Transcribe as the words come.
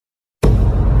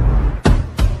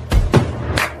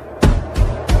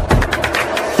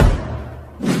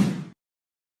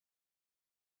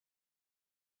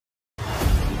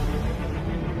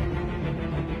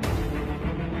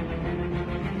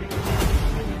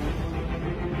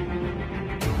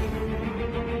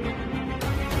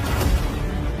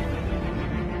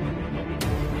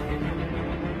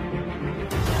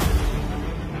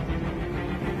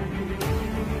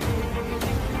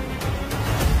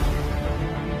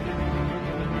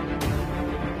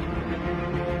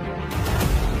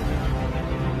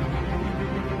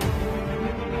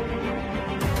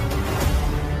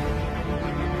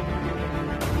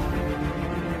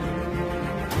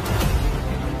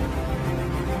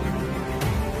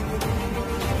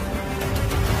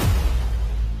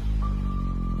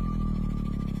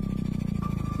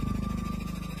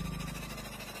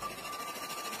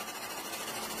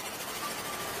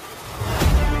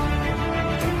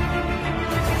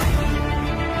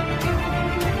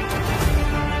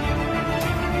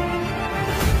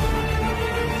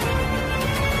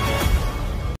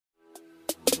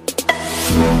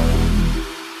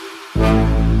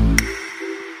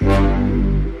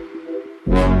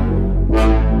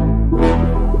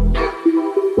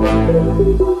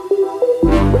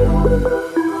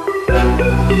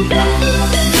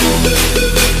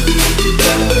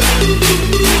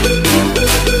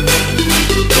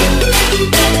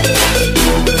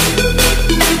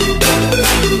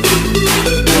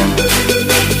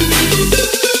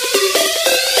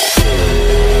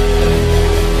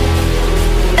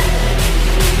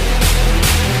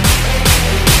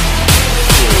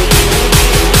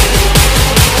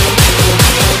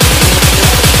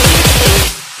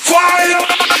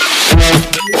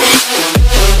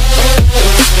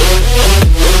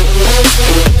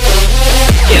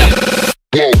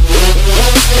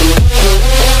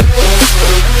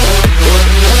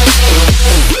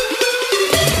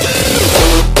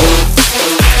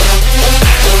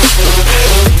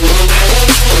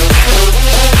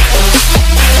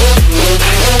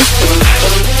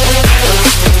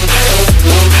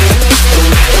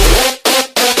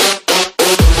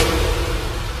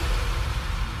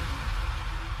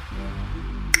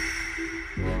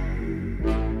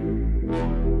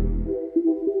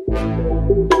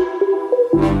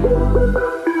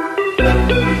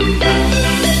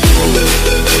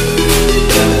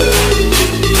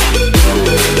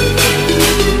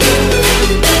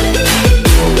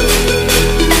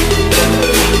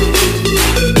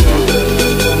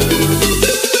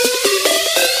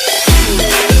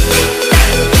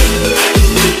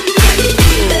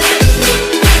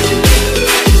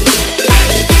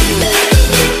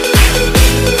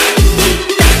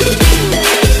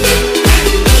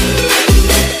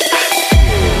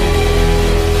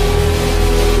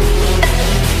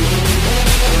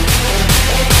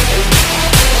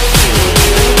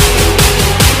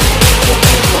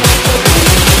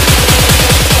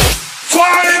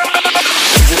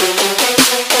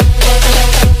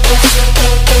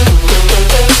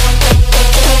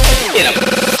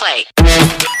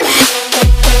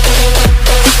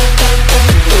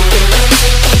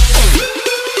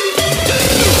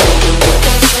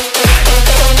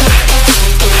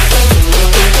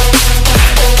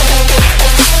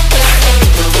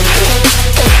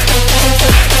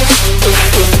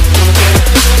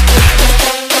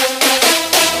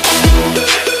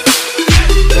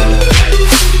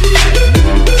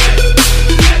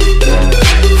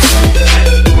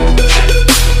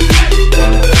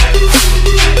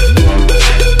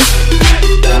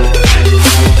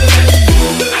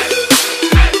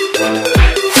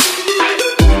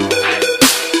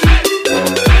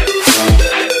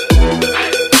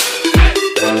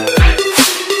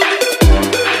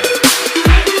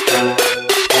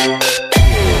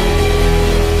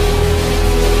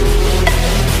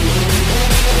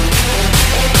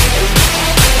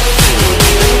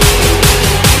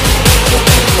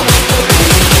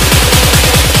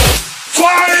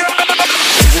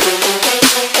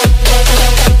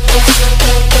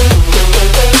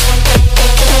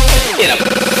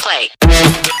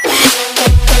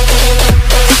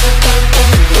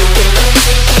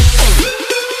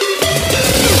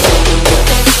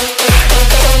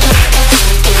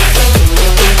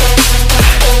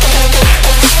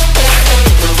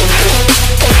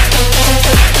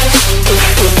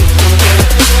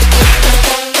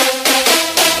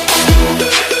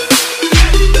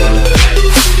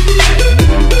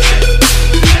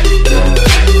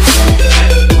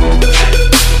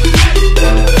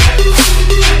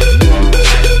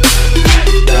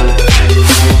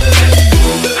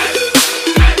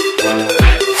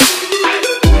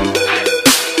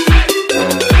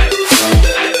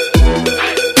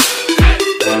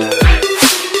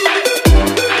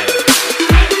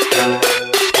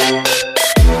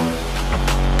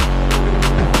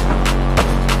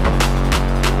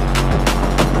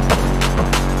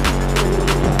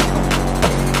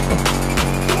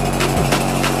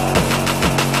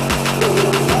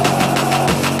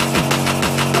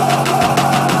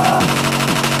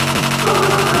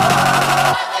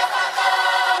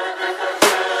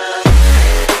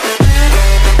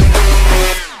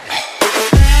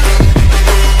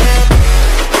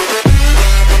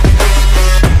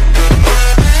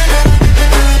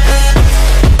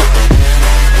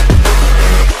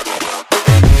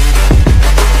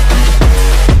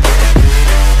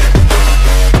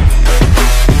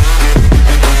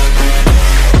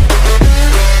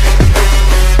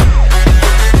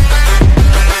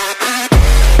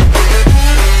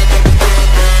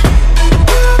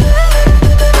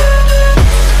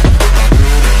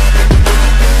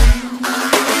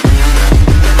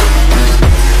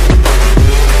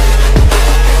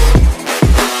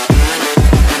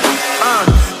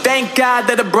proud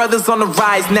that the brothers on the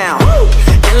rise now.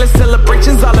 Endless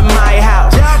celebrations all in my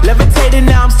house. Levitating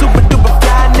now, I'm super duper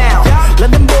fly now.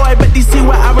 London boy, but DC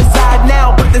where I reside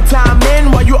now. Put the time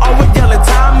in while you always yelling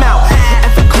time out.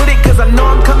 And for quit it, cause I know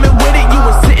I'm coming with it. You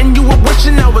were sitting, you were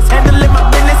wishing I was handling my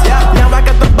business. Now I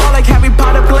got the ball like Harry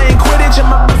Potter playing Quidditch. And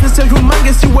my business so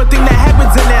humongous, you would think that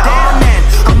happens in there. Oh man,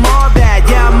 I'm all that,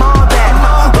 yeah, I'm all that.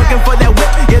 Looking for that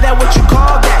whip, yeah, that what you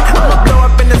call that. I'ma blow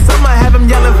up in the summer, have them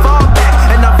yelling fall back.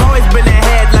 And I've always been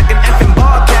ahead like an effing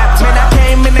ball cap. Man, I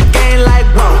came in the game like,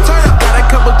 whoa. Got a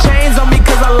couple chains on me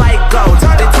cause I like gold.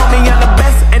 They told me I'm the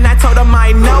best and I told them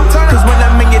I know. Cause when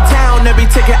I'm in your town, every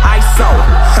ticket I sold.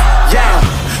 Yeah,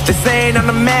 they saying I'm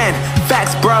the man.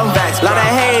 Facts, bro. Lot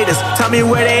of haters, tell me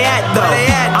where they at though.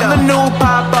 I'm the new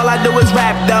pop, all I do is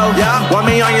rap though. Want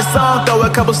me on your song, throw a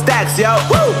couple stacks, yo.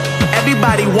 Woo!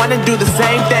 Everybody wanna do the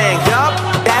same thing, yup.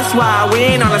 That's why we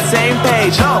ain't on the same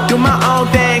page. Do my own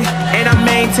thing, and I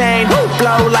maintain.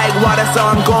 Flow like water, so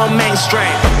I'm going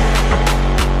mainstream.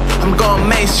 I'm going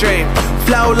mainstream.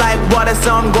 Flow like water,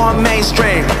 so I'm going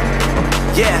mainstream.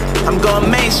 Yeah, I'm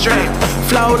going mainstream.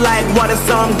 Flow like water,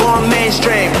 so I'm going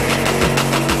mainstream.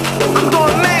 I'm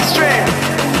going mainstream.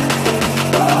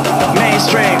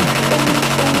 Mainstream.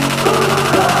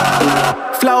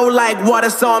 Flow like water,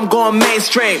 so I'm going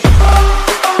mainstream.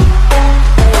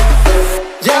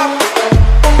 Yeah.